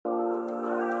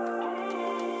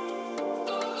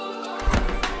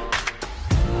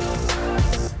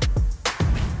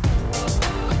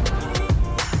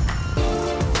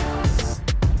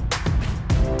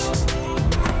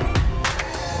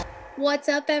What's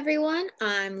up, everyone?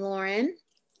 I'm Lauren.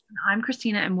 I'm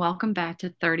Christina, and welcome back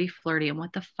to 30 Flirty. And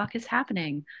what the fuck is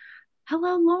happening?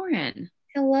 Hello, Lauren.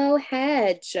 Hello,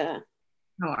 Hedge.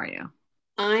 How are you?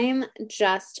 I'm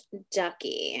just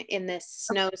ducky in this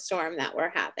snowstorm that we're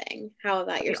having. How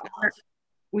about We yourself? are,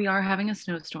 we are having a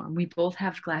snowstorm. We both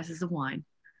have glasses of wine.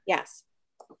 Yes,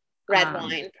 red Um,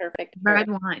 wine, perfect for. red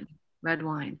wine, red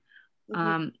wine.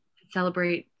 Mhm. To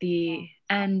celebrate the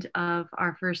end of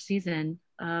our first season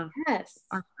of Yes.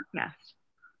 our podcast.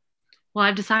 Well,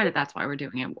 I've decided that's why we're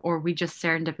doing it, or we just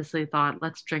serendipitously thought,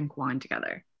 let's drink wine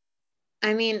together.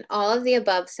 I mean, all of the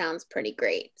above sounds pretty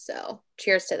great. So,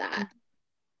 cheers to that.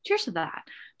 Cheers to that.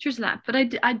 Cheers to that. But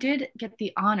I did get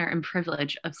the honor and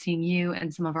privilege of seeing you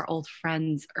and some of our old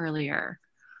friends earlier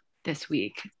this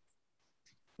week,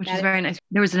 which is That very nice.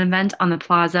 There was an event on the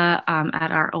plaza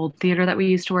at our old theater that we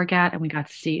used to work at, and we got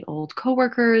to see old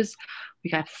coworkers. We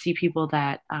got to see people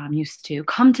that used to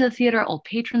come to the theater, old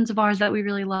patrons of ours that we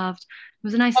really loved. It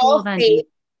was a nice little event. And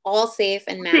all safe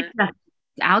and masked.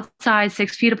 outside,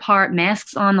 6 feet apart,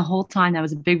 masks on the whole time. That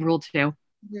was a big rule too.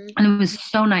 Mhm. And it was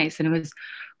so nice. And it was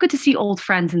good to see old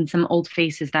friends and some old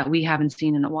faces that we haven't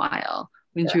seen in a while.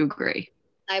 Wouldn't you agree?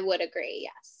 I would agree.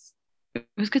 Yes, It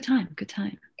was a good time. Good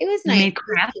time. it was We nice. made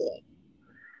crafts.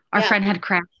 Our Yeah, friend had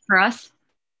crafts for us.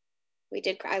 we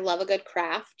did. I love a good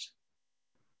craft.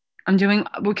 I'm doing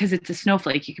because it's a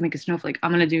snowflake. You can make a snowflake. I'm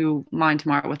gonna do mine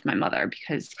tomorrow with my mother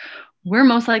because we're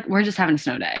just having a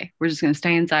snow day. We're just gonna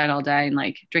stay inside all day and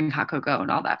like drink hot cocoa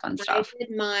and all that fun I stuff. did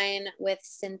mine with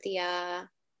Cynthia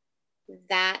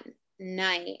that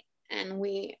night, and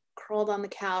we curled on the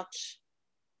couch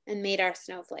and made our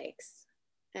snowflakes.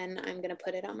 And I'm gonna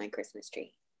put it on my Christmas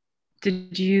tree.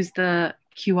 Did you use the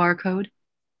QR code?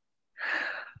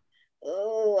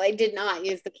 Oh, I did not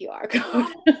use the QR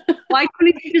code. Why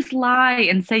couldn't you just lie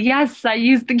and say, yes, I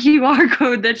used the QR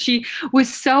code that she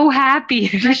was so happy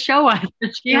to show us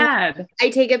that she No, had? I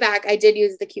take it back. I did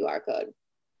use the QR code.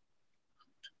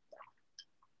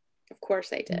 Of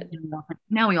course, I did.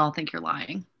 Now we all think you're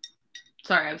lying.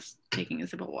 Sorry, I was taking a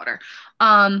sip of water.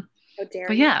 Um, How dare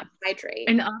but you yeah, hydrate?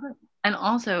 and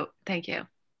also, thank you.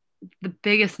 The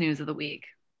biggest news of the week,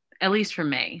 at least for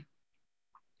me,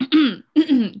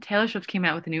 Taylor Swift came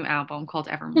out with a new album called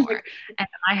Evermore. And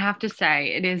I have to say,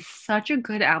 it is such a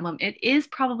good album. It is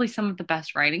probably some of the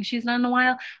best writing she's done in a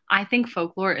while. I think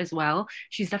folklore as well.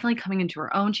 She's definitely coming into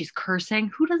her own. She's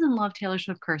cursing. Who doesn't love Taylor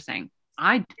Swift cursing?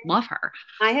 I love her.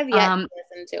 I have yet Um, to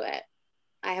listen to it.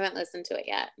 I haven't listened to it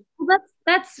yet. well,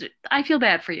 that's I feel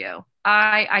bad for you.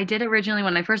 I did originally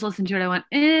when I first listened to it, I went,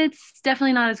 it's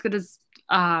definitely not as good as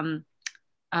um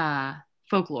uh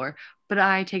folklore, but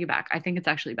I take it back. I think it's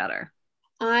actually better.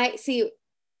 I see.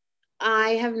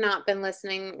 I have not been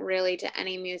listening really to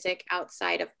any music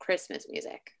outside of Christmas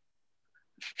music.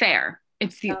 Fair.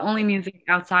 It's the only music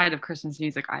outside of Christmas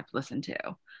music I've listened to.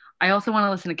 I also want to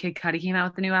listen to Kid Cudi came out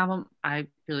with the new album. I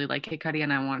really like Kid Cudi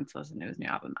and I wanted to listen to his new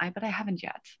album. But I haven't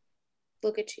yet.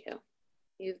 Look at you.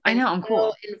 You've I been know, I'm so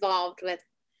cool. involved with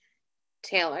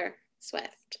Taylor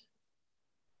Swift.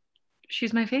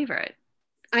 She's my favorite.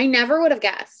 I never would have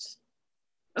guessed,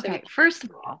 to be Okay, honest. first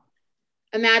of all,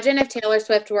 Imagine if Taylor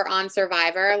Swift were on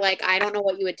Survivor. Like, I don't know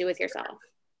what you would do with yourself.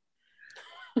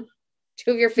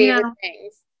 Two of your you favorite know,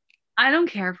 things. I don't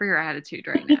care for your attitude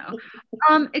right now.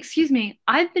 Excuse me.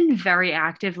 I've been very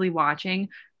actively watching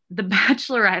The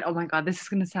Bachelorette. Oh my God, this is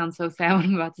going to sound so sad what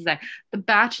I'm about to say. The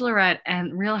Bachelorette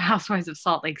and Real Housewives of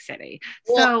Salt Lake City.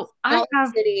 Well, So I Salt Lake have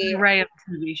an City, array of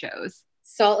TV shows.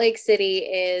 Salt Lake City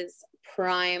is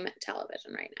prime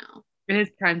television right now. It is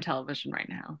prime television right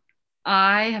now.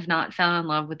 I have not fallen in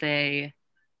love with a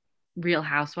Real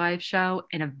Housewives show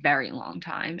in a very long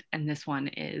time, and this one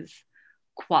is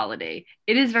quality.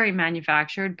 It is very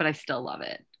manufactured, but I still love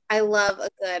it. I love a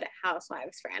good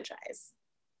Housewives franchise.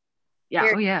 Yeah,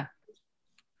 Here, oh yeah.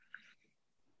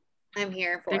 I'm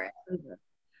here for it.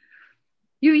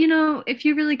 If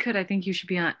you really could, I think you should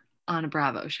be on a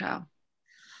Bravo show.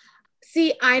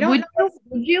 See, Would you?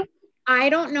 Would you? I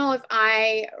don't know if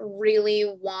I really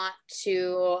want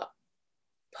to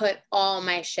put all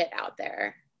my shit out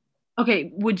there.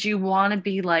 Okay, would you want to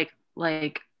be like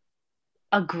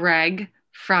a Greg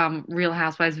from Real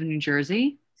Housewives of New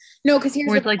Jersey, No, because here's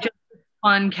where the it's like just a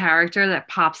fun character that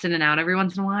pops in and out every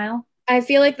once in a while? I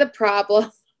feel like the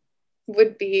problem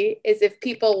would be is if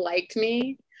people liked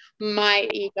me, my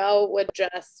ego would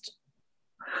just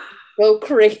go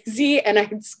crazy and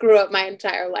I'd screw up my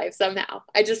entire life somehow.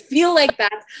 I just feel like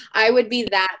I would be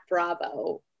that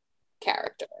Bravo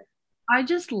character. I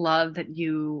just love that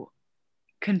you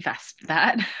confessed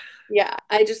that. Yeah,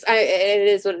 it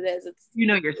is what it is. It's You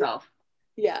know yourself.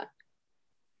 yeah.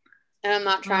 and I'm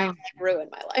not trying Oh, to like, ruin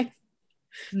my life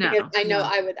because no, I know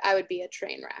no. I would be a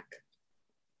train wreck.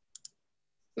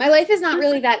 My life is not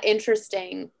really that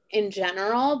interesting in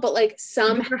general, but like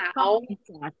But you're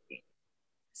fun.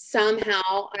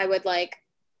 somehow I would like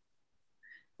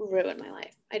ruin my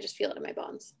life. I just feel it in my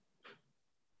bones.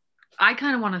 I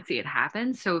kind of want to see it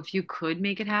happen. So if you could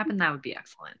make it happen, that would be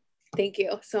excellent. Thank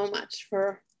you so much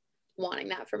for wanting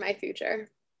that for my future.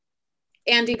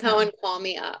 Andy Cohen, call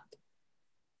me up.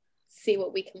 See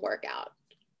what we can work out.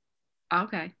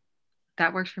 Okay.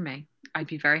 That works for me. I'd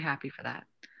be very happy for that.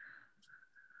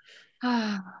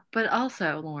 But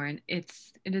also, Lauren, it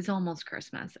is almost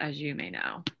Christmas, as you may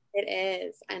know. It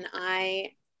is. And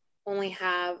I only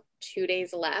have 2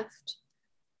 days left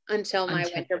until my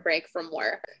Until winter break from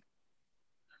work.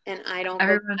 And I don't go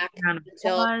everyone's back around of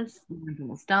until, applause, Lauren's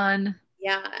almost done.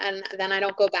 yeah. And then I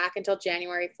don't go back until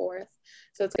January 4th.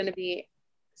 So it's going to be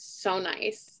so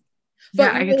nice. Yeah,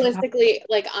 But I get to talk. realistically,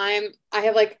 like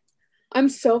I'm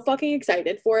so fucking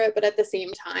excited for it. But at the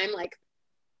same time, like,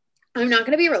 I'm not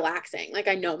going to be relaxing. Like,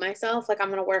 I know myself. Like, I'm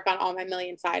going to work on all my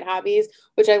million side hobbies,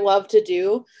 which I love to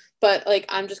do. But, like,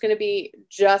 I'm just going to be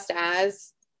just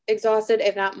as exhausted,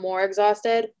 if not more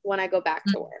exhausted, when I go back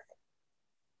to work.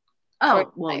 So,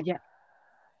 Oh, well, yeah.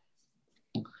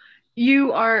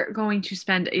 You are going to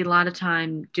spend a lot of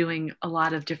time doing a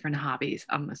lot of different hobbies,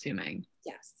 I'm assuming.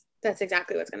 yes, that's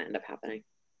exactly what's going to end up happening.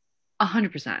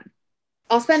 100%.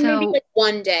 I'll spend maybe So, like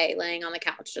one day laying on the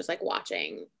couch, just like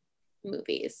watching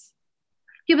movies.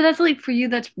 yeah, but that's like for you,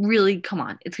 that's really, come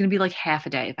on. It's going to be like half a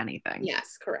day, if anything.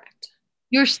 Yes, correct.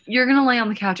 You're going to lay on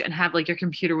the couch and have like your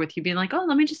computer with you being like, oh,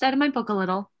 let me just edit my book a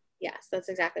little. Yes, that's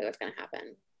exactly what's going to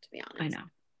happen, to be I honest. know.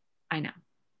 I know.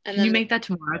 And Can you then make that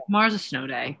tomorrow? Tomorrow's a snow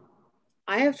day.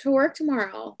 I have to work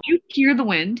tomorrow. Do you hear the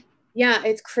wind? Yeah,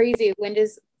 it's crazy. Wind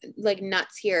is like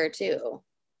nuts here too.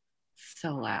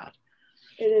 So loud.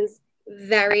 It is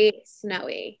very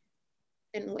snowy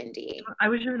and windy. I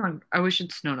wish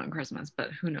it snowed on Christmas,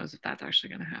 but who knows if that's actually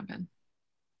going to happen.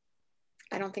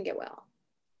 I don't think it will.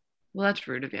 Well, that's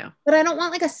rude of you. But I don't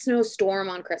want like a snowstorm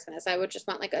on Christmas. I would just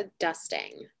want like a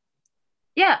dusting.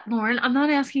 Yeah, Lauren, I'm not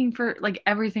asking for like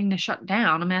everything to shut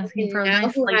down. I'm asking Okay, for a now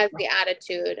nice who like has the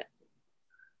attitude?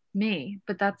 me,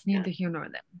 but that's Yeah. neither here nor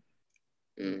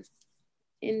there. Mm.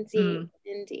 Indeed. Mm,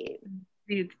 Indeed.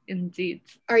 indeed, indeed.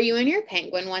 Are you in your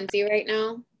penguin onesie right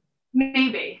now?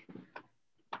 Maybe.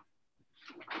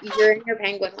 You're in your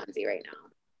penguin onesie right now.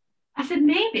 I said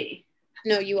maybe.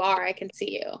 No, you are. I can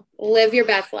see you. Live your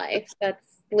best life. That's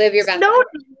live your best Snow life.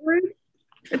 day, Lauren.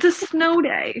 It's a snow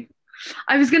day.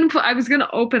 I was gonna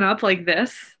open up like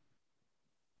this,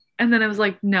 and then I was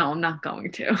like, no, I'm not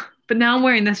going to. But now I'm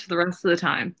wearing this for the rest of the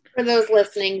time. For those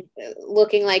listening,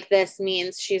 looking like this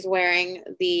means she's wearing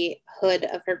the hood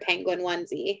of her penguin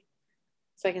onesie.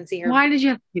 So I can see her. Why did you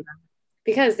have to do that?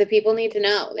 Because the people need to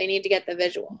know. They need to get the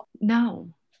visual.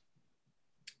 No.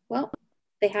 Well,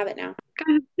 they have it now.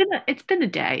 Guys, it's been a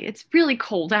day. It's really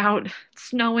cold out. It's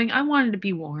snowing. I wanted to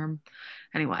be warm.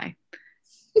 Anyway,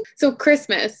 So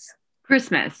Christmas.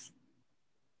 Christmas.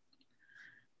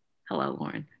 Hello,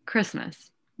 Lauren.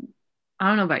 Christmas. I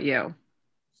don't know about you,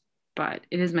 but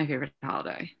it is my favorite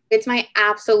holiday. It's my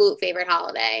absolute favorite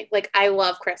holiday. Like I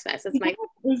love Christmas. It's my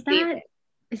Is favorite.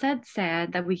 that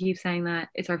sad that we keep saying that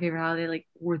it's our favorite holiday? Like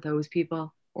we're those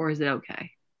people, or is it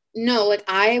okay? No, like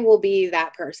I will be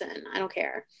that person. I don't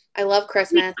care. I love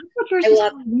Christmas. I thought yours I was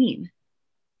love Halloween.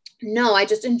 No, I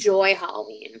just enjoy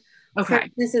Halloween. Okay.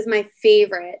 Christmas is my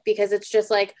favorite because it's just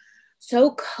like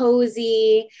so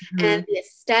cozy and Mhm. the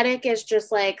aesthetic is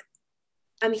just like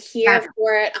I'm here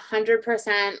for it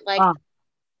 100%. Like Oh,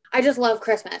 I just love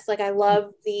Christmas. Like I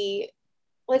love the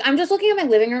like I'm just looking at my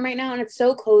living room right now and it's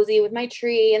so cozy with my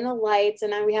tree and the lights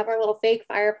and then we have our little fake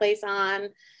fireplace on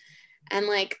and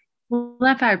like well,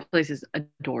 that fireplace is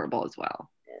adorable as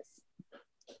well.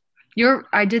 this.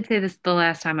 I did say this the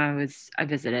last time I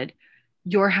visited.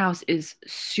 Your house is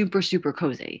super, super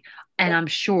cozy. And I'm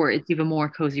sure it's even more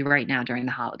cozy right now during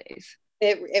the holidays.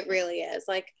 It really is.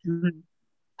 Like Mhm.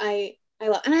 I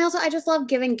love and I just love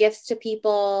giving gifts to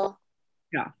people.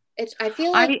 Yeah. I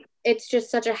feel like I it's just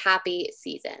such a happy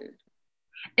season.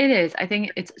 It is. I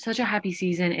think it's such a happy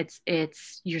season.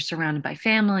 It's you're surrounded by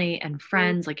family and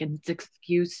friends, like it's an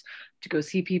excuse to go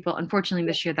see people. Unfortunately,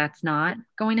 this year that's not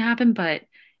going to happen, but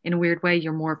in a weird way,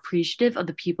 you're more appreciative of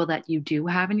the people that you do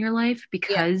have in your life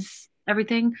Yeah,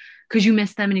 because you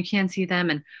miss them and you can't see them.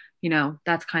 And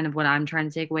that's kind of what I'm trying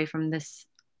to take away from this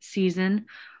season.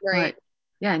 right. But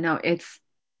yeah, no,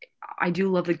 I do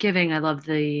love the giving. I love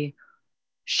the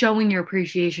showing your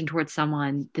appreciation towards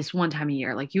someone this one time a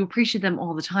year. Like you appreciate them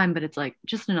all the time, but it's like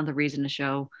just another reason to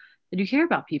show that you care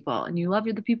about people and you love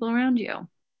the people around you.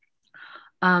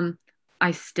 Um,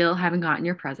 I still haven't gotten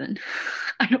your present.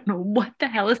 I don't know what the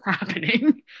hell is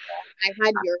happening. I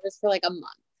had yours for like a month.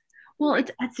 Well,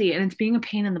 it's Etsy and it's being a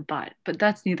pain in the butt, but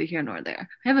that's neither here nor there.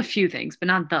 I have a few things, but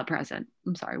not the present.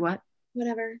 I'm sorry, what?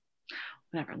 Whatever.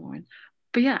 Whatever, Lauren.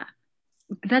 But yeah,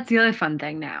 that's the other fun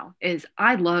thing now is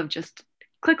I love just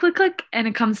click, click, click, and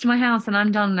it comes to my house and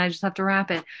I'm done and I just have to wrap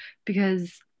it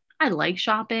because I like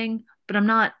shopping, but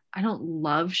I don't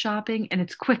love shopping and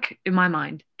it's quick in my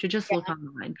mind to just look Yeah.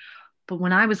 online. But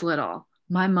when I was little,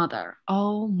 my mother,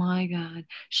 oh my God,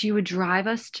 she would drive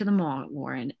us to the mall,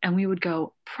 Lauren, and we would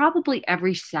go probably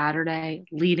every Saturday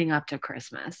leading up to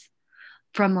Christmas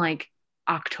from like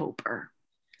October.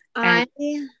 And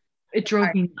I it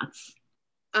drove me nuts.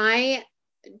 I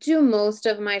do most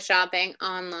of my shopping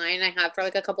online. I have for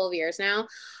like a couple of years now.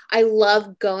 I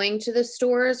love going to the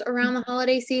stores around the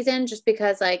holiday season just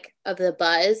because like of the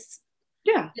buzz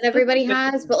Yeah. that everybody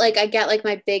has. But like I get like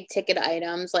my big ticket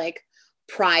items like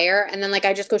prior and then like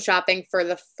I just go shopping for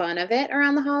the fun of it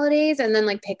around the holidays and then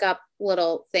like pick up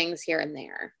little things here and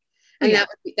there. And Yeah,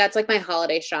 that's like my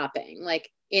holiday shopping, like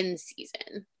in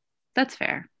season. that's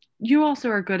fair. You also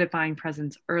are good at buying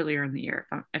presents earlier in the year,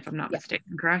 if I'm not Yeah.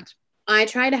 mistaken, correct? I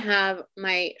try to have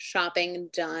my shopping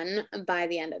done by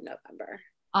the end of November.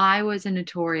 I was a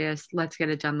notorious let's get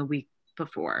it done the week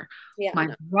before. Yeah, My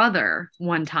no. brother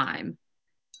one time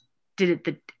did it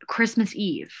the Christmas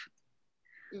Eve.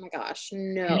 Oh my gosh,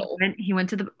 And no. he went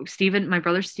to the Stephen, my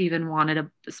brother Stephen wanted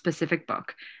a specific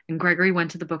book. And Gregory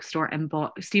went to the bookstore and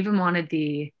bought Stephen wanted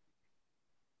the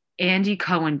Andy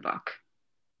Cohen book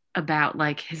about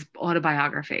like his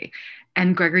autobiography.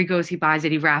 And Gregory goes, he buys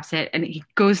it, he wraps it, and he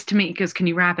goes to me, he goes, "Can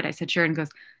you wrap it?" I said, "Sure." And he goes,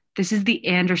 "This is the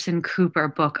Anderson Cooper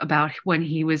book about when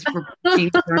he was being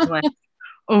a journalist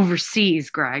overseas,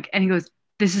 Greg." And he goes,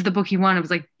 "This is the book he wanted." I was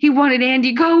like, he wanted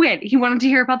Andy Cohen. He wanted to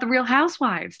hear about the Real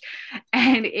Housewives.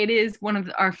 And it is one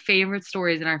of our favorite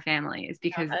stories in our family, is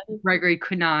because Gregory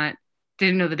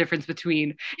didn't know the difference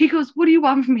between. He goes, "What do you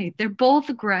want from me? They're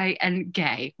both gray and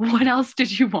gay. What else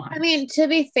did you want?" I mean, to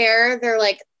be fair, they're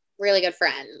like really good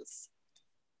friends.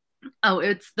 Oh,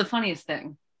 it's the funniest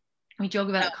thing. We joke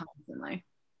about it So, constantly.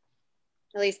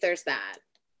 at least there's that.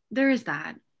 There is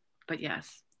that. But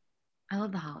yes, I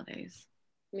love the holidays.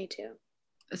 Me too.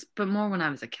 But more when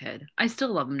I was a kid. I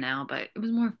still love them now, but it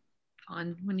was more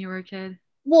fun when you were a kid.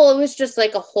 Well, it was just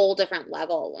like a whole different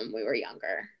level when we were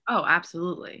younger. Oh,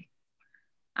 absolutely.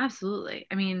 Absolutely.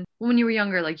 I mean, when you were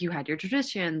younger, like you had your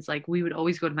traditions. Like we would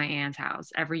always go to my aunt's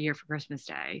house every year for Christmas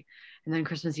Day. And then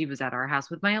Christmas Eve was at our house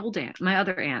with my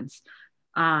other aunts.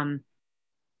 Um,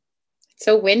 It's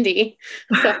so windy.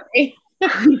 Sorry.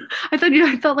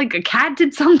 I felt like a cat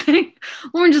did something.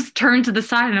 Lauren just turned to the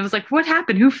side and I was like, "What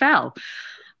happened? Who fell?"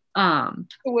 The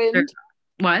wind.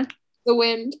 What? The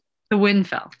wind. The wind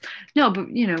fell. No,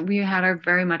 but we had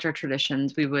very much our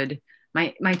traditions. We would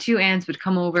my two aunts would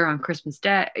come over on Christmas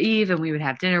Day Eve and we would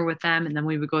have dinner with them, and then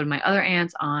we would go to my other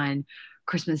aunts on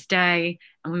Christmas Day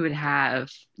and we would have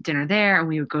dinner there, and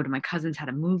we would go to my cousins had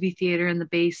a movie theater in the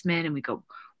basement, and we go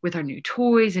with our new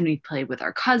toys and we played with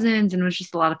our cousins, and it was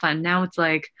just a lot of fun. Now it's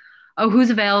like, oh, who's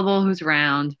available, who's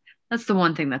around? That's the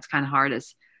one thing that's kind of hard,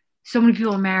 is so many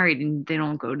people are married and they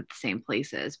don't go to the same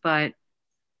places. But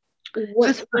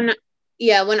when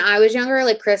I was younger,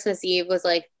 like Christmas Eve was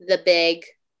like the big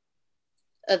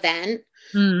event.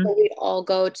 So we'd all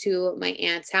go to my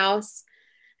aunt's house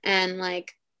and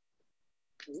like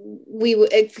we would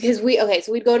because we okay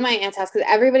so we'd go to my aunt's house because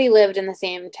everybody lived in the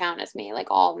same town as me, like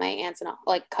all my aunts and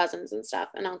like cousins and stuff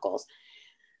and uncles.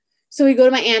 So we'd go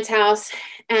to my aunt's house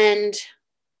and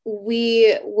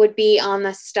we would be on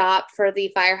the stop for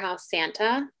the Firehouse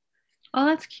Santa. Oh,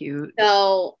 that's cute.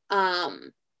 So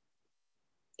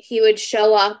he would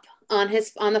show up on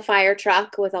the fire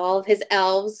truck with all of his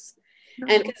elves.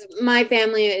 And because my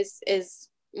family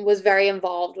was very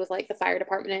involved with like the fire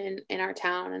department in our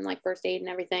town and like first aid and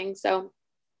everything, so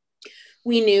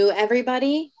we knew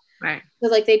everybody. Right. So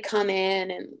like they'd come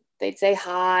in and they'd say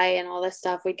hi and all this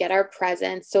stuff. We'd get our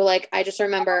presents. So like I just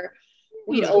remember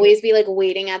we'd always be like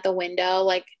waiting at the window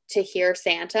like to hear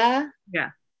Santa. Yeah.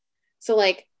 So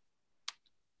like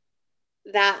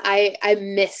that I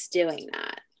miss doing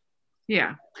that.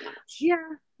 Yeah. Yeah.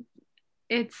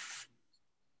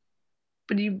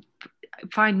 But you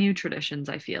find new traditions,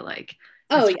 I feel like.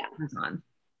 Oh yeah.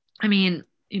 I mean,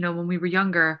 when we were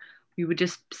younger, we would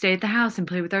just stay at the house and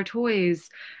play with our toys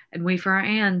and wait for our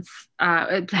aunts,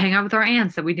 hang out with our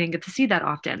aunts that we didn't get to see that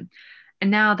often.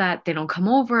 And now that they don't come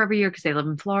over every year because they live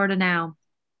in Florida now,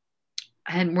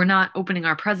 and we're not opening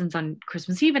our presents on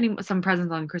Christmas Eve any some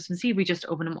presents on Christmas Eve. We just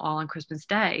open them all on Christmas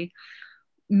Day.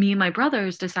 Me and my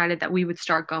brothers decided that we would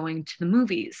start going to the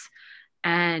movies.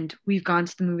 And we've gone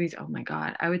to the movies, oh my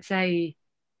God, I would say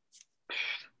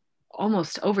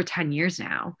almost over 10 years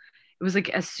now. It was like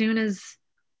as soon as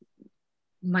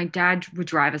my dad would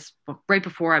drive us, right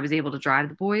before I was able to drive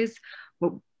the boys,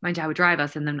 well, my dad would drive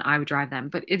us and then I would drive them.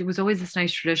 But it was always this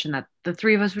nice tradition that the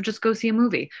three of us would just go see a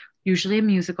movie, usually a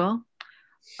musical,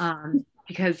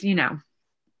 because,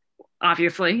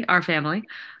 obviously our family,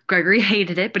 Gregory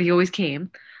hated it, but he always came.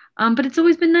 But it's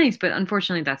always been nice. But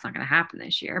unfortunately, that's not going to happen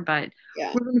this year. But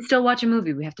Yeah. we're going to still watch a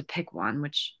movie. We have to pick one,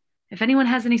 which, if anyone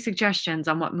has any suggestions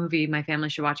on what movie my family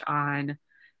should watch on,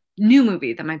 new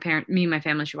movie that me and my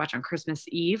family should watch on Christmas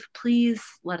Eve, please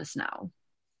let us know.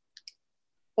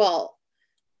 Well,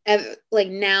 like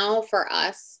now for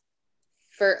us,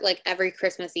 for like every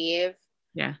Christmas Eve,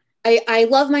 Yeah. I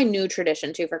love my new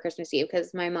tradition too for Christmas Eve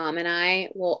because my mom and I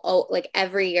will like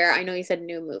every year. I know you said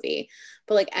new movie,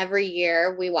 but like every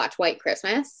year we watch White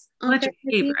Christmas on What's your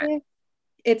Christmas favorite? Eve.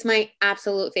 It's my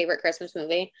absolute favorite Christmas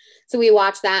movie. So we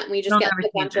watch that and we just I've get never a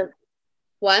seen bunch it. of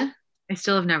what? I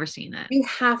still have never seen it. You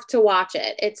have to watch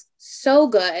it. It's so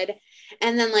good.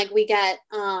 And then like we get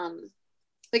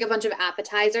like a bunch of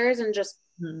appetizers and just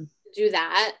do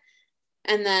that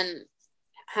and then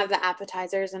have the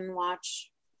appetizers and watch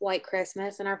White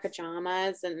Christmas in our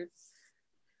pajamas, and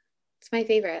it's my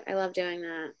favorite. I love doing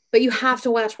that. But you have to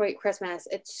watch White Christmas.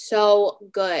 It's so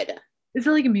good. Is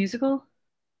it like a musical?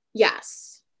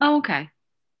 Yes. Oh, okay.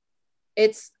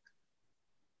 It's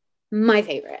my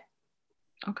favorite.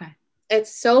 Okay.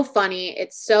 It's so funny.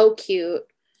 It's so cute.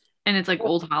 And it's like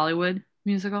old Hollywood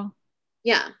musical?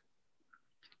 Yeah.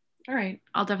 All right.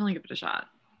 I'll definitely give it a shot.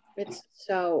 It's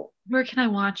so. Where can I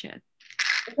watch it?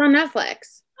 It's on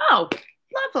Netflix. Oh,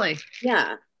 lovely.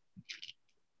 Yeah.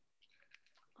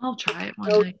 I'll try it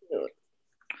one So night. cute.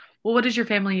 Well, what does your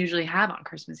family usually have on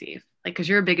Christmas Eve? Like, because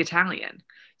you're a big Italian.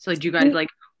 So, like, do you guys like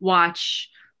watch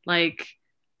like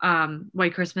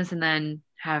White Christmas and then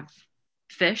have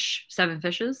fish, seven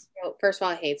fishes? First of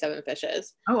all, I hate seven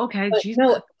fishes. Oh, okay. But Jesus.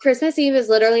 no, Christmas Eve is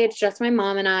literally it's just my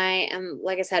mom and I, and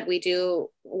like I said, we do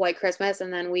White Christmas,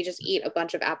 and then we just eat a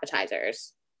bunch of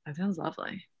appetizers. That sounds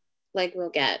lovely. Like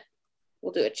we'll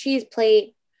do a cheese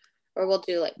plate, or we'll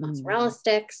do like mozzarella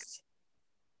sticks.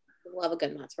 Love a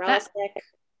good mozzarella stick.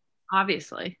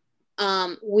 Obviously.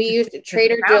 We used to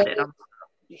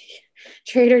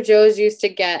Trader Joe's used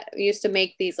to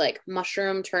make these like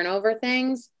mushroom turnover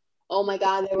things. Oh my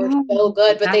God, they were so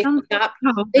good, but they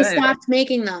stopped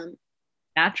making them.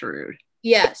 That's rude.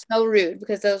 Yeah, so rude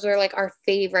because those were like our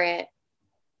favorite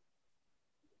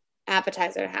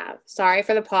appetizer to have. Sorry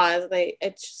for the pause.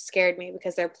 It just scared me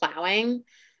because they're plowing.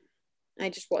 I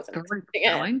just wasn't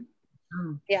plowing.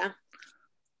 Yeah.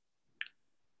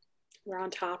 We're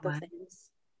on top of things.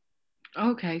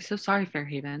 Okay, so sorry,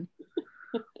 Fairhaven.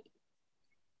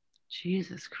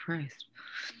 Jesus Christ.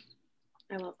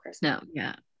 I love Christmas. No,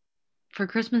 yeah. For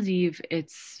Christmas Eve,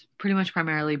 it's pretty much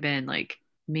primarily been like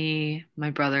me,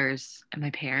 my brothers, and my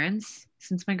parents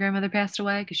since my grandmother passed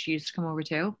away because she used to come over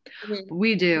too. Mm-hmm. But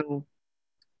we do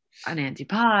an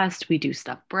antipasto, we do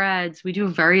stuffed breads, we do a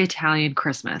very Italian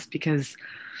Christmas because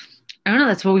I don't know,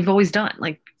 that's what we've always done.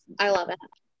 Like, I love it.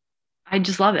 I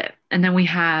just love it. And then we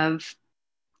have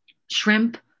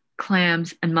shrimp,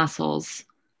 clams, and mussels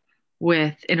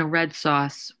in a red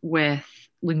sauce with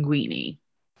linguine.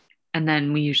 And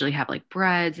then we usually have like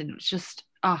breads, and it's just,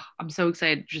 oh, I'm so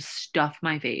excited to just stuff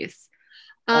my face.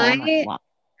 I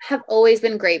have always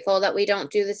been grateful that we don't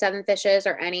do the seven fishes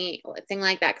or anything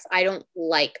like that because I don't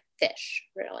like fish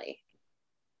really.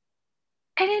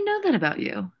 I didn't know that about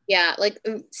you. Yeah, like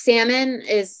salmon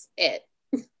is it.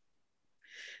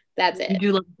 That's it. You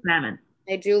do love salmon.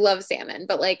 I do love salmon,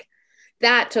 but like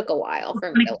that took a while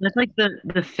for me. That's like the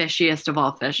fishiest of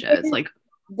all fishes. Like,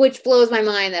 which blows my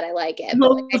mind that I like it.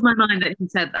 Blows my mind that you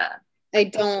said that.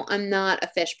 I'm not a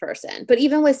fish person. But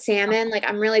even with salmon, like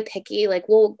I'm really picky. Like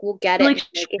we'll get it, like and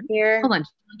make it here. Hold on,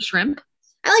 shrimp?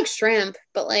 I like shrimp,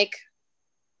 but like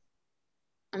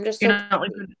I'm just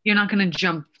you're not gonna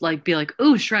jump like be like,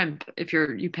 ooh, shrimp if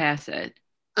you pass it.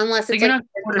 Unless it's you're not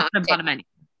gonna order shrimp on a menu.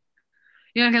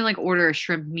 You're not gonna like order a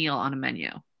shrimp meal on a menu.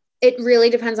 It really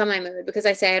depends on my mood because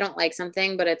I say I don't like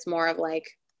something, but it's more of like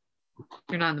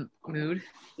you're not in the mood.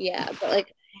 Yeah, but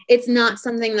like it's not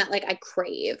something that like I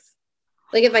crave.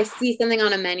 Like if I see something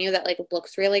on a menu that like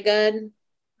looks really good,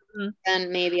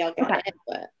 then maybe I'll get it.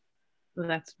 But well,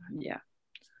 that's yeah.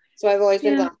 So I've always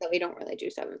been glad that we don't really do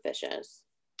seven fishes.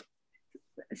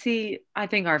 See, I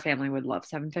think our family would love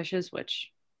seven fishes,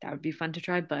 which that would be fun to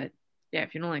try, but Yeah,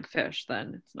 if you don't like fish,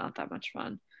 then it's not that much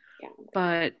fun. Yeah.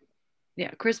 But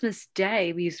yeah, Christmas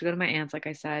Day, we used to go to my aunt's, like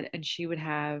I said, and she would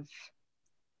have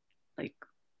like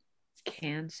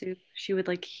canned soup. She would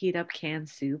like heat up canned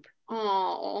soup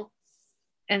Oh,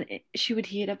 and she would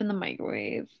heat it up in the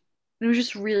microwave. And it was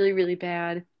just really, really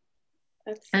bad.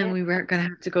 that's And sad. we weren't going to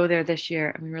have to go there this year.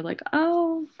 And we were like,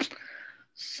 oh,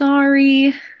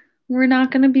 sorry, we're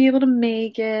not going to be able to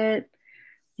make it.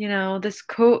 You know, this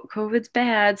COVID's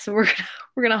bad, so we're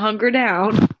gonna hunker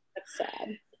down. That's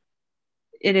sad.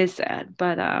 It is sad,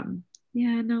 but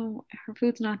yeah, no, her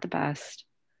food's not the best.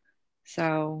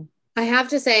 So I have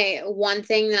to say, one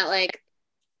thing that like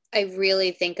I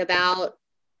really think about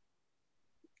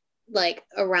like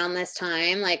around this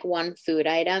time, like one food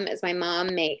item is my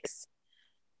mom makes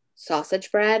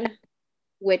sausage bread,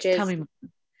 which tell is me more.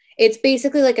 it's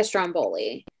basically like a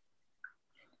stromboli.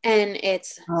 And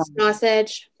it's Um,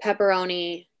 sausage,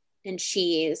 pepperoni, and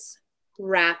cheese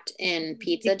wrapped in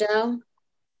pizza dough.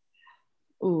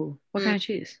 Ooh, what Mm. kind of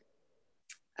cheese?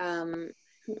 I don't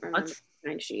remember What's what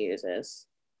kind she uses.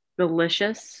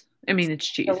 delicious? I mean, it's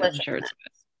cheese. I'm Delicious. sure it's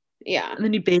good. Yeah. And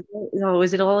then you bake it. Oh,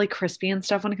 is it all like crispy and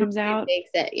stuff when it comes She out?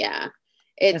 bakes it. Yeah.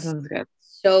 That It's sounds good.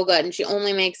 so good. And she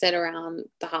only makes it around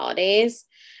the holidays.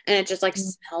 And it just like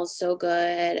Mm, smells so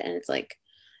good. And it's like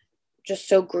just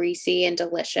so greasy and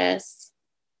delicious.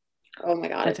 Oh my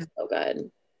God, That it's sounds, so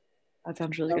good. that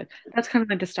sounds really So, good. That's kind of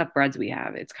like the stuffed breads we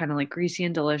have. It's kind of like greasy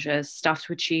and delicious, stuffed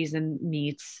with cheese and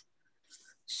meats.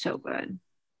 So good.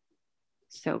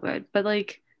 So good. But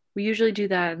like we usually do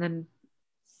that and then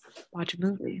watch a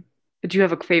movie. But do you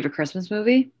have a favorite Christmas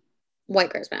movie?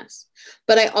 White Christmas.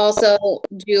 But I also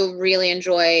do really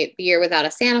enjoy The Year Without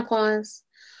a Santa Claus.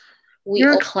 We,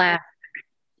 You're a class old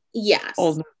yes.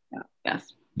 movie. Yeah.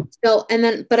 Yes. So, and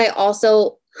then, but I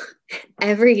also,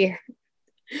 every year,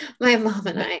 my mom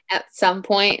and I at some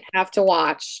point have to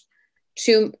watch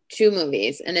two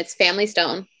movies, and it's Family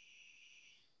Stone.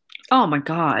 Oh my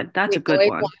God, that's a We good always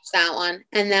one. watch that one.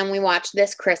 And then we watch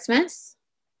This Christmas.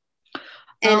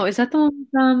 And Oh, is that the one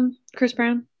with Chris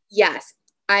Brown? yes,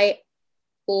 I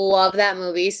love that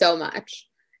movie so much.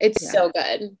 It's Yeah. so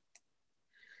good.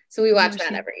 So we I've watch never that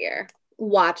seen every year.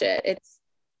 Watch it. It's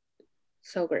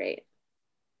so great.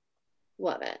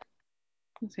 Love it.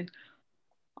 it.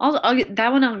 I'll get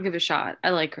that one. I'll give a shot. I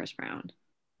like Chris Brown.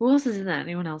 Who else is in that?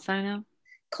 Anyone else I know?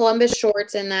 Columbus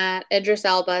Short's in that. Idris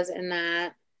Elba's in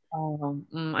that.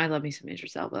 I love me some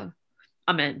Idris Elba.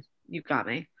 I'm in. You got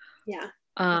me. Yeah.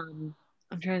 Um,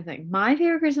 I'm trying to think. My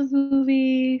favorite Christmas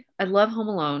movie. I love Home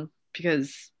Alone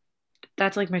because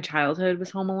that's like my childhood was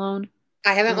Home Alone.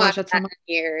 I We haven't watched watched that so that much.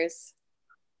 in years.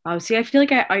 Oh, see, I feel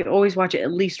like I always watch it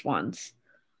at least once.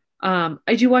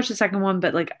 I do watch the second one,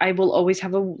 but like I will always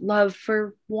have a love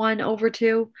for one over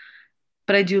two,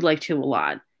 but I do like two a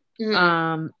lot. Mhm.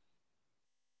 Um,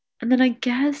 and then I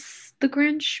guess The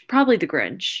Grinch, probably The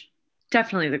Grinch,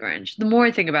 definitely The Grinch. The more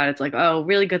I think about it, it's like, oh,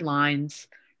 really good lines,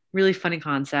 really funny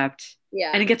concept, and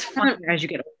Yeah. it gets I haven't- funnier as you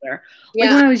get older. Like Yeah, I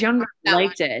when I haven't was younger, watched I that one.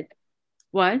 liked it.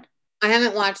 What? I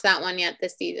haven't watched that one yet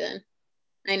this season.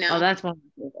 I Oh, know. that's one of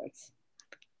my favorites.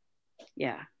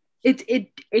 Yeah.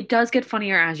 It does get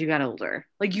funnier as you get older.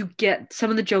 Like you get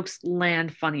some of the jokes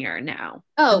land funnier now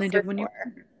than Oh, they for did when you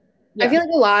sure. I yeah. feel like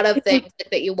a lot of It's like things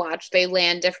that you watch, they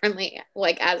land differently,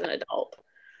 like as an adult.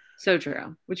 so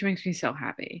true, which makes me so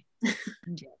happy.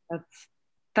 Yeah,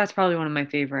 that's probably one of my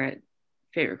favorite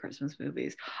Christmas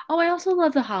movies. Oh, I also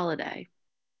love The Holiday.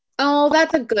 Oh,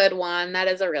 that's a good one. That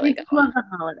is a I really good do one. love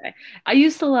The Holiday. I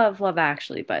used to love Love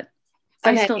Actually, but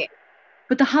I still Okay.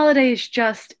 but The Holiday is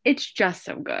just it's just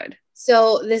so good.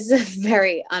 So this is a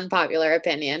very unpopular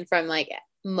opinion from like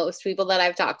most people that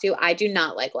I've talked to. I do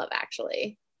not like Love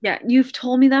Actually. Yeah, you've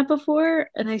told me that before,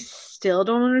 and I still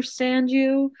don't understand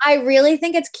you. I really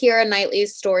think it's Keira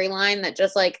Knightley's storyline that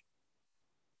just like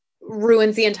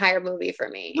ruins the entire movie for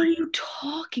What are me. you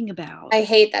talking about? I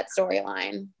hate that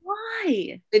storyline.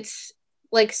 Why? It's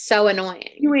like so You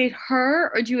annoying. hate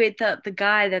her, or do you hate the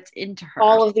guy that's into her?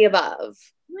 All of the above.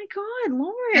 Oh my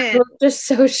God, They're Lauren. both just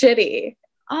so shitty.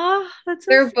 Oh, that's so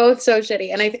They're both so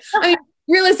shitty. And I mean,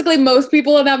 realistically, most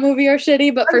people in that movie are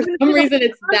shitty, but I for was gonna some say the reason, whole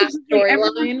it's time that it's just like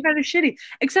everyone's storyline. kind of shitty,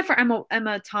 except for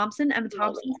Emma Thompson, Emma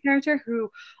Love Thompson's character, who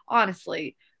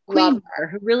honestly, Love Queen Mother,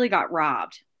 who really got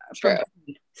robbed True. from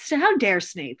Snape. So how dare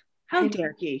Snape? How I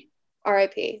dare he?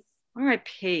 R.I.P.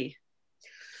 R.I.P.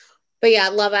 But yeah,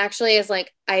 Love Actually is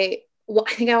like I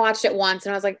think I watched it once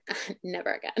and I was like,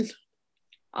 never again.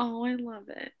 Oh, I love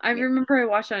it. I Yeah. remember I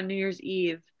watched it on New Year's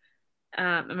Eve,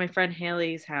 at my friend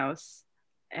Haley's house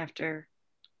after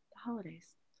the holidays.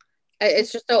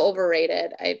 It's just so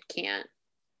overrated. I can't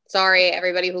Sorry,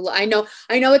 everybody who I know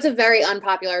it's a very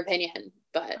unpopular opinion,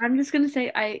 but I'm just gonna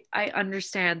say I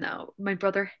understand though. My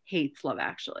brother hates Love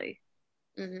Actually.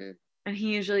 mhm. And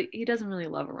he doesn't really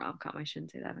love a rom-com. I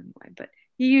shouldn't say that anyway, but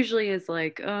he usually is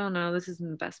like, oh no, this isn't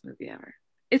the best movie ever.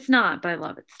 It's not, but I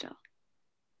love it still.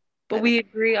 But But we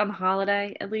agree on the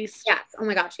holiday at least. yes, oh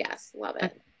my gosh, yes, love Uh,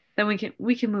 it. Then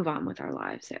we can move on with our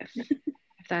lives if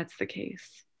that's the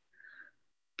case.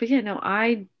 But yeah, no,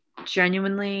 I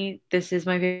genuinely this is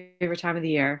my favorite time of the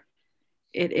year.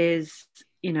 It is,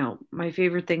 my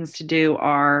favorite things to do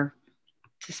are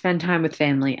to spend time with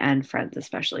family and friends,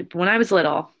 especially. But when I was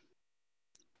little,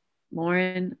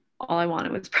 Lauren, all I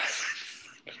wanted was presents.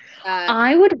 Uh,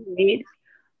 I would wait.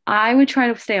 I would try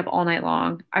to stay up all night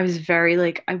long. I was very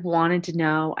like, I wanted to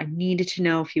know. I needed to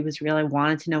know if he was real. I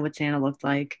wanted to know what Santa looked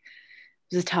like.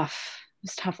 It was a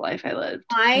tough life I lived.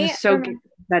 I I was so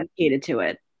dedicated to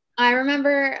it. I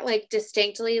remember like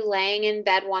distinctly laying in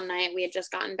bed one night. We had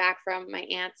just gotten back from my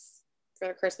aunt's for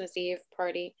the Christmas Eve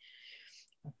party.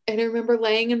 And I remember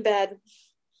laying in bed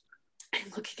and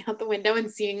looking out the window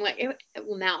and seeing like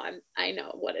well now I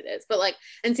know what it is, but like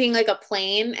and seeing like a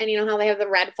plane and you know how they have the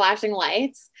red flashing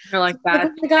lights. You're like Like, that.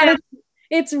 oh my god,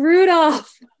 it's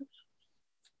Rudolph.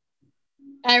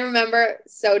 I remember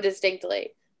so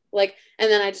distinctly. Like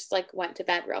and then I just like went to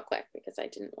bed real quick because I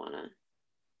didn't want to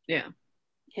Yeah.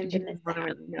 him You to miss didn't want to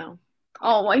that. really know.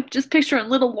 Oh, I just picturing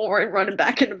little Lauren running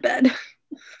back into bed.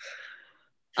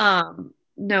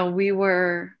 No,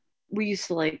 we used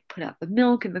to like put out the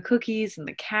milk and the cookies and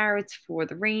the carrots for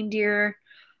the reindeer.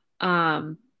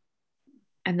 Um,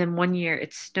 and then one year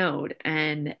it snowed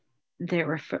and there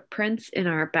were footprints in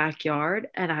our backyard,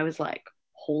 and I was like,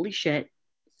 holy shit,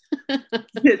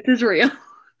 this is real.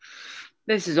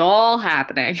 This is all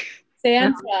happening.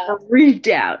 And I Santa. freaked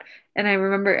out. And I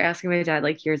remember asking my dad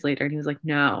like years later, and he was like,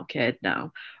 no, kid,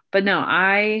 no. But no,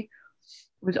 I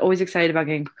was always excited about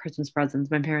getting Christmas presents.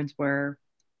 My parents were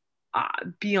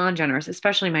beyond generous,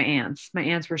 especially my aunts. My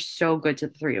aunts were so good to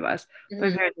the three of us. My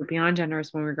Mhm. parents were beyond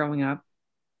generous when we were growing up.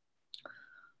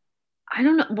 I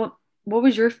don't know what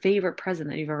was your favorite present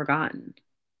that you've ever gotten?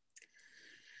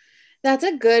 That's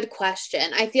a good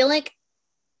question. I feel like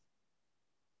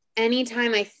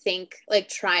anytime I think, like,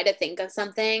 try to think of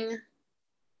something,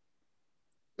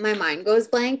 my mind goes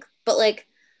blank. But, like,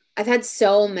 I've had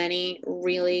so many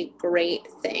really great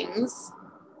things.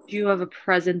 Do you have a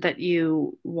present that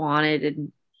you wanted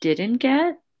and didn't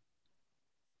get?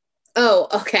 Oh,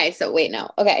 okay. So, wait, no.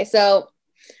 Okay. So,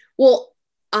 well,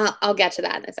 I'll get to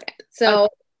that in a second. Okay, So,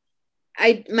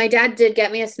 my dad did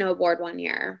get me a snowboard one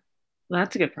year, well,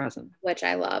 that's a good present. which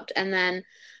I loved. And then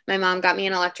my mom got me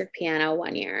an electric piano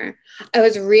one year. I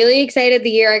was really excited the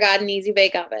year I got an easy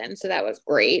bake oven. So, that was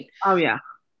great. Oh yeah.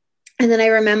 And then I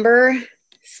remember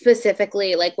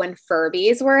specifically like when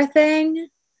Furbies were a thing.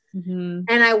 Hmm.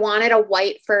 And I wanted a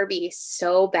white Furby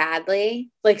so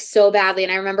badly, like so badly.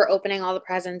 And I remember opening all the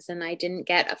presents and I didn't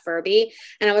get a Furby.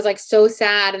 And I was like so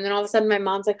sad. And then all of a sudden my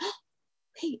mom's like, oh,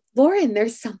 wait, Lauren,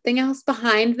 there's something else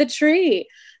behind the tree.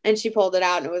 And she pulled it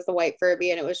out and it was the white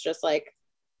Furby. And it was just like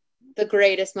the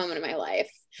greatest moment of my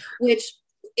life, which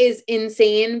is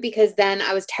insane because then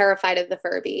I was terrified of the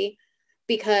Furby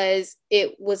because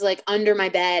it was like under my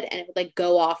bed and it would like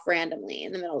go off randomly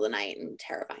in the middle of the night and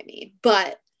terrify me.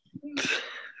 But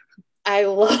I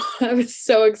was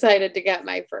so excited to get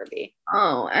my Furby.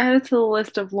 Oh, add it to the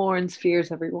list of Lauren's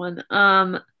fears, everyone.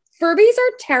 Furbies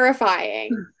are terrifying.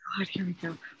 God, here we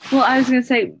go. Well, I was gonna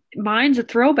say mine's a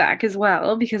throwback as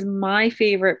well because my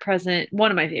favorite present,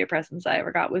 one of my favorite presents I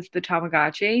ever got was the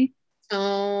Tamagotchi.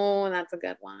 Oh, that's a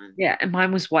good one. Yeah, and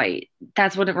mine was white.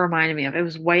 That's what it reminded me of. It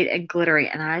was white and glittery,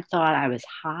 and I thought I was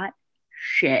hot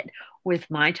shit with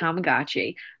my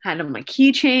Tamagotchi. Had it on my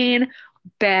keychain,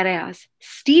 badass.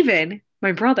 Steven,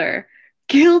 my brother,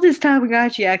 killed his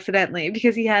Tamagotchi accidentally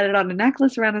because he had it on a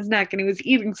necklace around his neck and he was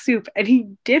eating soup and he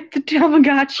dipped the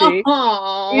Tamagotchi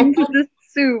Oh, into the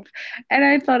soup. And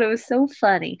I thought it was so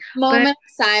funny. But moment of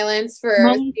silence for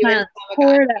moment of Steven silence, Tamagotchi.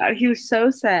 pour it out. He was so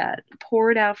sad.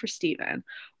 Pour it out for Steven.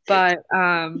 But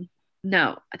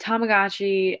no, a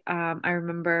Tamagotchi. I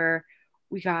remember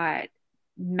we got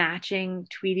matching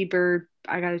Tweety Bird.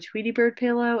 I got a Tweety Bird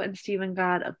pillow and Steven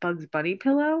got a Bugs Bunny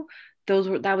pillow.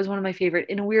 That was one of my favorite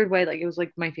in a weird way. Like it was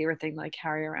like my favorite thing to like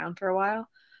carry around for a while.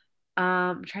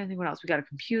 I'm trying to think what else. We got a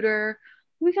computer.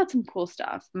 We got some cool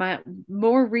stuff. My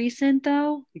more recent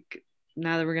though, like,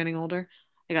 now that we're getting older,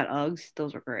 I got Uggs.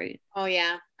 Those were great. Oh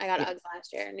yeah, I got Yeah. Uggs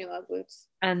last year, new Ugg boots.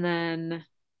 And then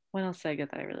what else did I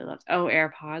get that I really loved? Oh,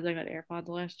 AirPods. I got AirPods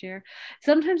last year.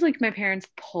 Sometimes like my parents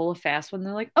pull a fast one.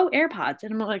 They're like, "Oh, AirPods,"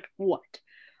 and I'm like, "What?"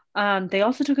 They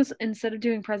also took us, instead of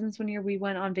doing presents one year, we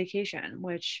went on vacation,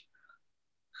 which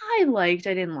I liked.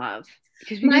 I didn't love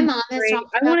because we My didn't mom has decorate.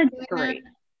 talked I about wanted to doing that. decorate.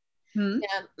 Hmm?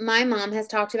 Yeah, my mom has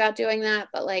talked about doing that,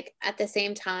 but like at the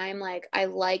same time, like I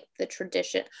like the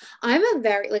tradition. I'm a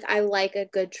very like I like a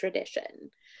good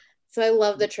tradition. So I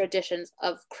love the traditions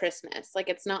of Christmas. Like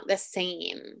it's not the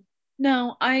same.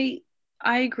 No, I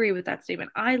agree with that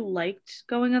statement. I liked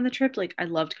going on the trip. Like I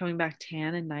loved coming back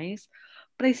tan and nice,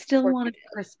 but I Of still course you wanted do.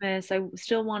 Christmas. I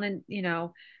still wanted,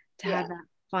 to Yeah. have that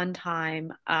fun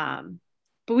time.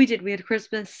 But we did. We had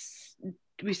Christmas.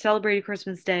 We celebrated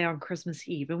Christmas Day on Christmas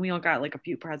Eve, and we all got like a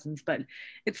few presents, but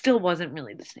it still wasn't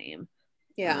really the same.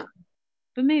 Yeah. Um,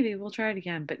 but maybe we'll try it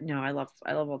again. But no, I love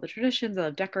all the traditions. I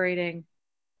love decorating.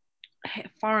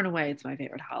 Far and away, it's my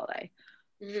favorite holiday.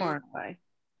 Hmm. Far and away.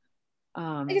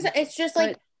 Like I said, it's just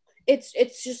like But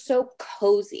it's just so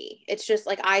cozy. It's just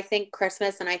like I think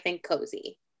Christmas and I think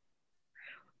cozy.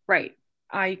 right.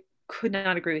 I could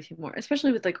not agree with you more,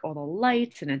 especially with like all the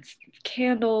lights and it's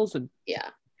candles and Yeah.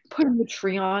 putting the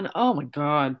tree on. Oh my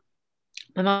God.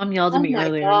 My mom yelled at Oh me my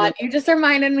earlier. God. You just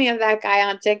reminded me of that guy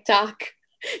on TikTok.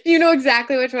 You know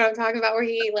exactly which one I'm talking about, where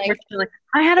he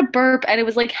I had a burp and it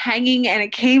was like hanging and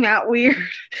it came out weird.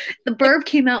 The burp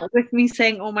came out with me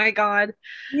saying, "Oh my God."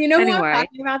 you know who I'm Anyway,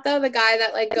 talking about though? The guy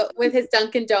that like go with his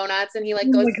Dunkin' Donuts and he like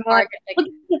oh goes my to God. Target like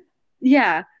Look at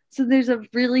Yeah. So there's a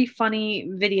really funny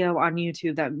video on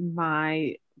YouTube that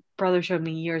my brother showed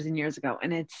me years and years ago.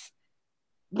 And it's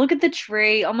look at the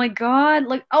tree. Oh my God.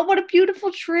 Like, oh, what a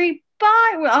beautiful tree.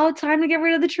 Bye. Oh, time to get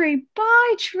rid of the tree.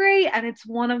 Bye, tree. And it's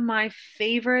one of my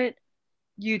favorite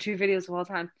YouTube videos of all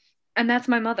time. And that's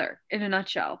my mother in a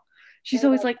nutshell. I She's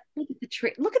always love like, look at the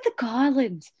tree. Look at the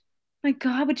garland. My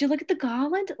God, would you look at the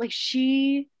garland? Like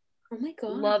she oh my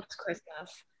God. loves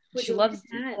Christmas. Would She you look at loves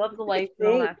that? loves the Look at lights the and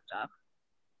all tree. that stuff.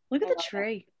 Look at I the love it.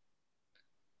 tree.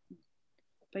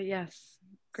 But yes,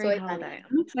 great Soy holiday. bunny.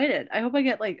 I'm excited. I hope I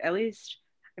get like at least,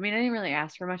 I mean, I didn't really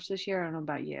ask for much this year. I don't know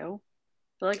about you,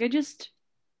 but like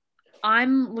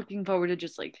I'm looking forward to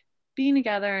just like being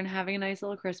together and having a nice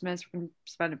little Christmas. We're gonna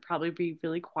spend it probably be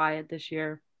really quiet this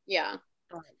year. Yeah.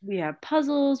 But we have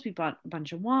puzzles. We bought a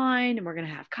bunch of wine, and we're gonna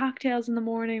have cocktails in the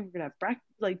morning. We're gonna have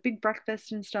like big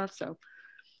breakfast and stuff. So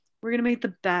we're gonna make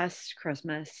the best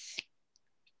Christmas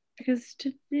because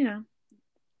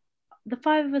the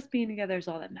five of us being together is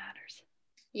all that matters.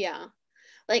 Yeah.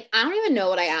 Like I don't even know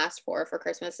what I asked for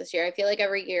Christmas this year. I feel like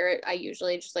every year I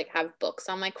usually just like have books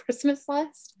on my Christmas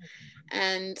list.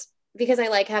 And because I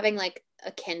like having like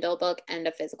a Kindle book and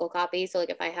a physical copy. So like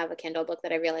if I have a Kindle book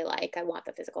that I really like, I want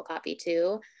the physical copy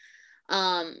too.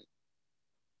 Um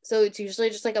so it's usually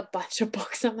just like a bunch of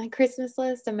books on my Christmas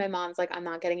list and my mom's like I'm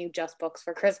not getting you just books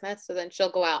for Christmas. So then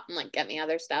she'll go out and like get me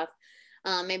other stuff.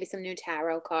 Maybe some new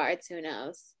tarot cards, who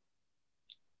knows.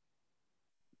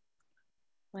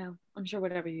 Well, I'm sure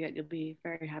whatever you get, you'll be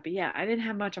very happy. Yeah, I didn't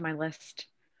have much on my list.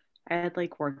 I had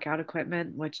like workout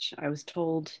equipment, which I was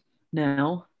told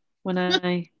no when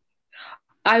I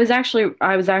was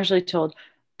actually told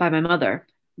by my mother,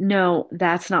 no,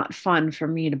 that's not fun for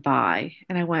me to buy.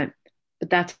 And I went, but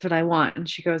that's what I want. And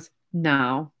she goes,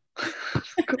 no.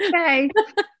 Like, okay.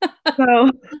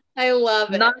 So I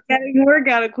love it. not getting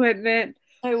workout equipment.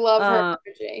 I love her Uh,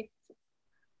 energy.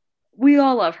 we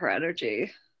all love her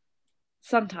energy.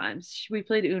 Sometimes we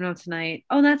played Uno tonight.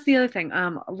 Oh, that's the other thing.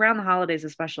 Around the holidays,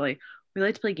 especially, we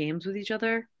like to play games with each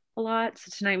other a lot.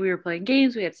 So tonight we were playing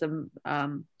games. We had some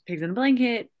pigs in a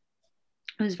blanket.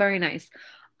 It was very nice.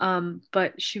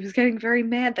 But she was getting very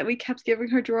mad that we kept giving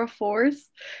her draw fours,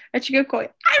 and she kept going,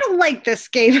 "I don't like this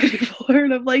game anymore."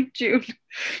 And I'm like, "June,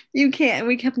 you can't." And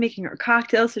we kept making her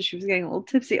cocktails, so she was getting a little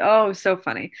tipsy. Oh, it was so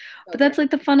funny. So But great. that's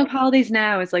like the fun of holidays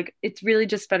now. Is like it's really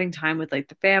just spending time with like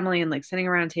the family and like sitting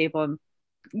around a table and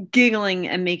giggling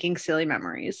and making silly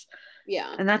memories.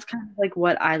 Yeah. And that's kind of like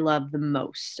what I love the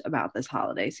most about this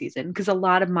holiday season because a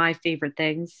lot of my favorite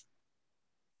things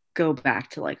go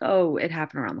back to like, oh, it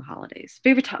happened around the holidays.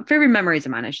 Favorite memories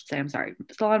of mine, I should say. I'm sorry.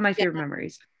 But a lot of my Yeah, favorite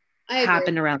memories I agree.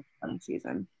 happened around the holiday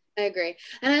season. I agree.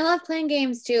 And I love playing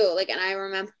games too. Like, and I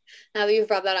remember now that you've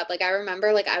brought that up, like, I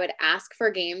remember like I would ask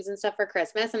for games and stuff for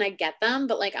Christmas and I get them,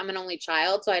 but like I'm an only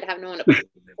child, so I'd have no one to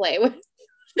play with.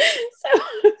 So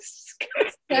it's just kind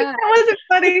of That sad. wasn't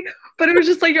funny, but it was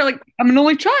just like you're like, I'm an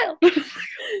only child.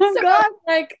 Oh So God.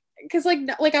 like, because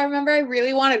like I remember I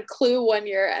really wanted Clue one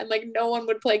year and like no one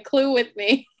would play Clue with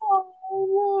me. Oh,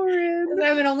 Lauren. 'Cause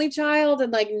I'm an only child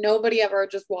and like nobody ever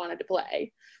just wanted to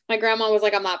play. My grandma was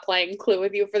like, I'm not playing Clue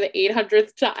with you for the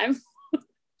 800th time.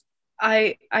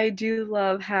 I do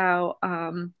love how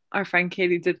our friend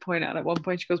Katie did point out at one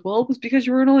point, she goes, well, it was because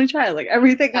you were an only child. Like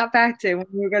everything got back to when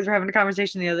you guys were having a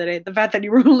conversation the other day, the fact that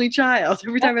you were an only child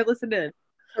every time I listened in.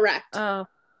 Correct. Oh,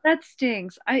 that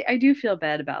stinks. I do feel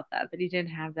bad about that he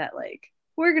didn't have that, like,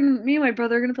 me and my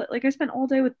brother are gonna play. Like I spent all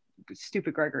day with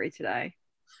stupid Gregory today.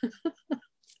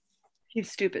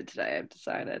 He's stupid today, I've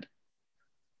decided.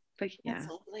 But yeah. That's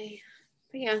lovely.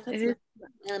 But yeah,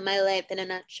 that's my life in a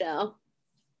nutshell.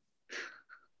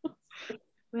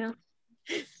 Well,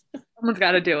 someone's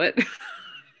got to do it.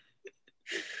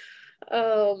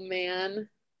 Oh man.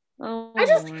 Oh,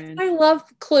 I love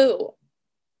Clue.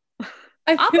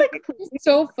 I like Clue. It's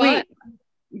so fun. Wait,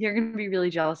 you're gonna be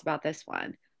really jealous about this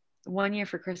one. One year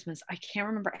for Christmas, I can't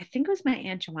remember. I think it was my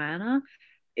Aunt Joanna.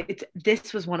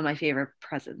 This was one of my favorite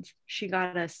presents. She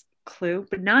got us Clue,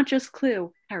 but not just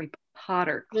Clue, Harry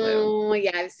Potter Clue. Oh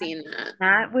yeah, I've seen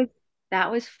that.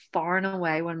 That was far and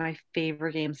away one of my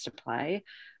favorite games to play.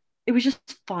 It was just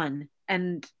fun,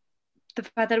 and the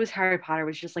fact that it was Harry Potter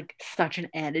was just like such an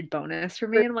added bonus for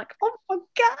me. And I'm like, oh my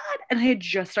god! And I had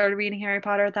just started reading Harry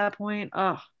Potter at that point.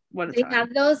 Oh, what a time! They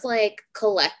have those like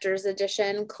collector's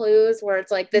edition Clues where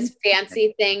it's like this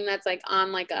fancy thing that's like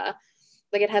on like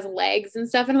it has legs and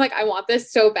stuff, and I'm like, I want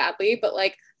this so badly, but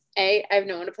like A, I have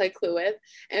no one to play Clue with,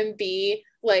 and B,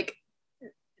 like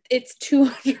it's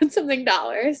 $200 something,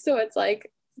 so it's like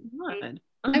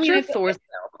I'm sure Thor's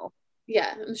available.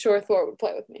 Yeah, I'm sure Thor would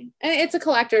play with me. And it's a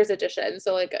collector's edition,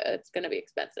 so like it's gonna be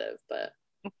expensive, but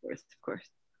of course.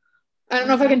 I don't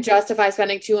know if I can justify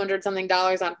spending $200 something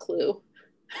on Clue.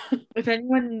 If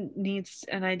anyone needs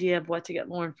an idea of what to get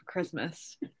Lauren for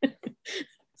Christmas,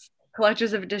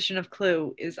 collector's edition of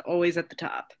Clue is always at the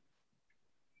top.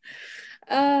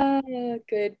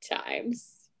 Good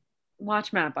times.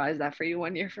 Watch Matt buys that for you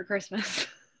one year for Christmas.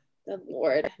 Good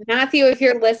Lord. Matthew, if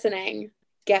you're listening,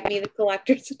 get me the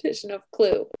collector's edition of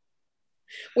Clue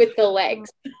with the legs.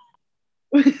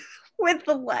 With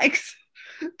the legs.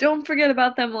 Don't forget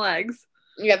about them legs.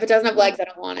 Yeah, if it doesn't have legs, I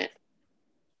don't want it.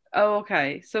 Oh,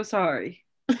 okay. So sorry.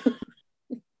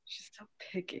 She's so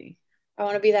picky. I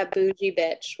want to be that bougie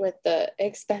bitch with the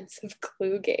expensive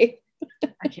Clue game.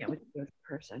 I can't wait to be with a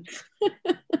person.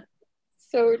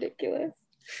 So ridiculous.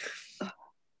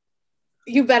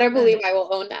 You better believe I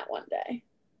will own that one day.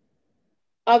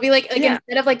 I'll be like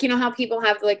instead of like, you know how people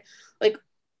have like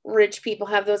rich people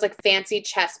have those like fancy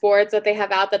chessboards that they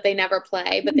have out that they never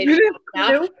play, but they just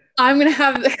out. I'm gonna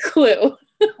have the Clue.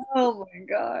 Oh my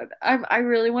god. I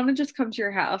really want to just come to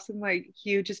your house and like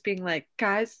you just being like,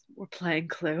 guys, we're playing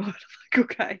Clue. I'm like,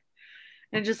 okay.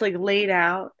 And just like laid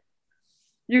out.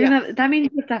 You're gonna that means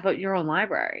you have to have your own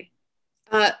library.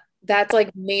 That's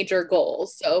like major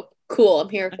goals. So cool, I'm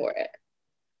here for it.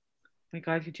 My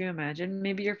god, could you imagine?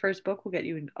 Maybe your first book will get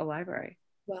you in a library.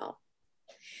 Well,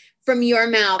 from your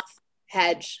mouth,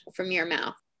 Hedge, from your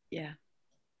mouth. Yeah.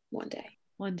 One day.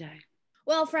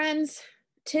 Well, friends,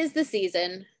 'tis the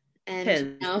season,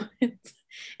 and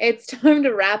it's time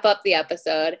to wrap up the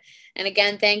episode. And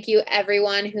again, thank you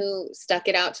everyone who stuck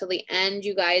it out till the end.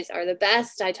 You guys are the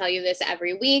best. I tell you this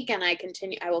every week, and I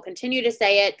will continue to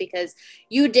say it because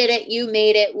you did it, you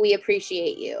made it. We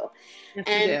appreciate you. Yes,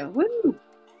 and we do. Woo!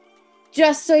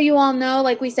 Just so you all know,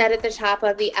 like we said at the top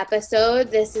of the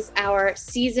episode, this is our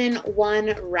season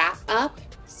 1 wrap up.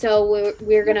 So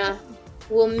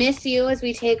we'll miss you as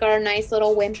we take our nice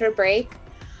little winter break.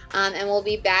 And we'll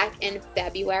be back in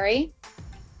February.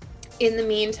 In the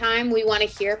meantime, we want to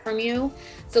hear from you.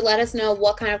 So let us know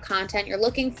what kind of content you're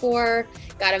looking for.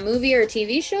 Got a movie or a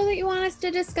TV show that you want us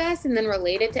to discuss and then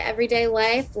relate it to everyday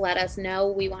life? Let us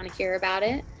know. We want to hear about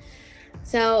it.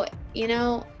 So,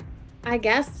 I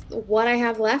guess what I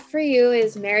have left for you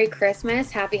is Merry Christmas,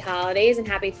 Happy Holidays, and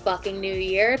Happy fucking New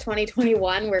Year.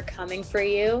 2021, we're coming for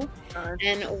you.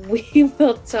 And we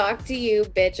will talk to you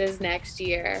bitches next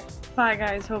year. Bye,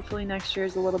 guys. Hopefully next year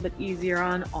is a little bit easier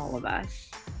on all of us.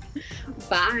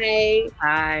 Bye.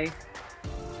 Bye.